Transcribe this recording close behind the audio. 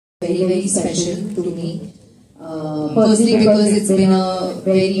very special to me. Firstly, because it's been a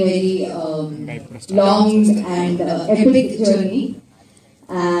very long and epic journey,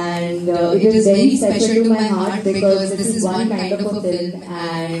 and it is very special to my heart because this is one kind of a film,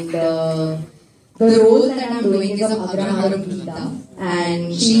 and the role that I'm doing is of Agraharam Geeta,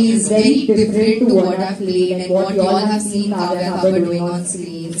 and she is very different to what I've played and what you all have seen Kavya Thapar doing on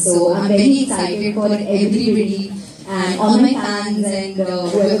screen. So I'm very excited for everybody and all my fans and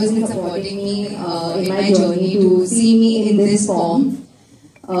whoever's been supporting me in my journey to see me in this form.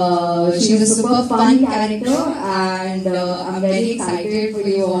 She's a super fun character, and I'm very excited for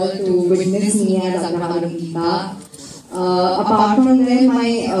you all to witness me as Agraharam Geeta. Apart from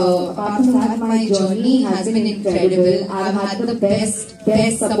that, my journey has been incredible. I've had the best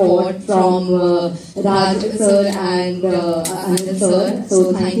support from Raj sir and Anand sir.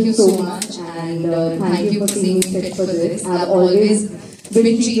 So thank you so much, and thank you for seeing me fit for this. I've always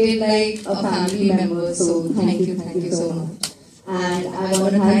been treated like a family member. So thank you so much. And I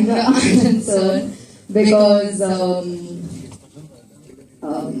want to thank Anand sir because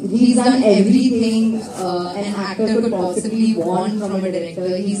he's done everything an actor could possibly want from a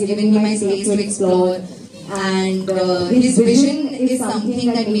director. He's given me my space to explore, and his vision is something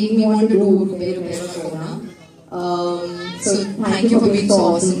that made me want to do Ooru Peru Bhairavakona. So thank you for being so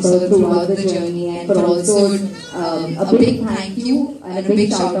awesome, sir, throughout the journey, and for also a big thank you and a big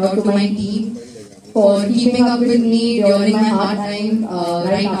shout out to my team for keeping up with me during my hard time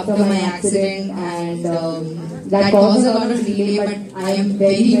right after my accident, and that caused a lot of delay, but I am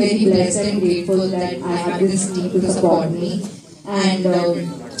very blessed and grateful that I have this team to support me and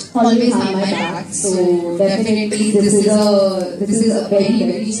always have my back. So definitely this is a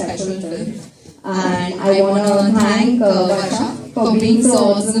very special film, and I want to thank Varsha for being so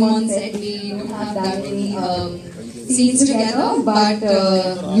awesome on set. We don't have that many scenes together, but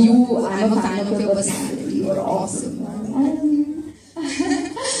I'm a fan of your personality. You are awesome.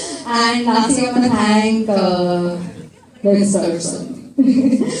 And lastly, I want to thank Mr.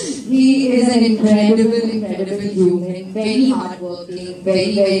 He is an incredible human, very hardworking,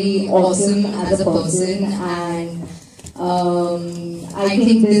 very awesome as a person, and I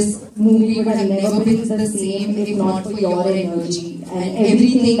think this movie would have never been the same if not for your energy and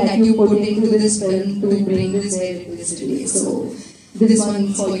everything that you put into this film to bring this where it is today. So this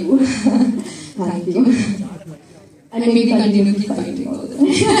one's for you. Thank you. And maybe continue to keep fighting all the time.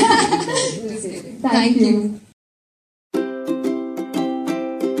 Thank you.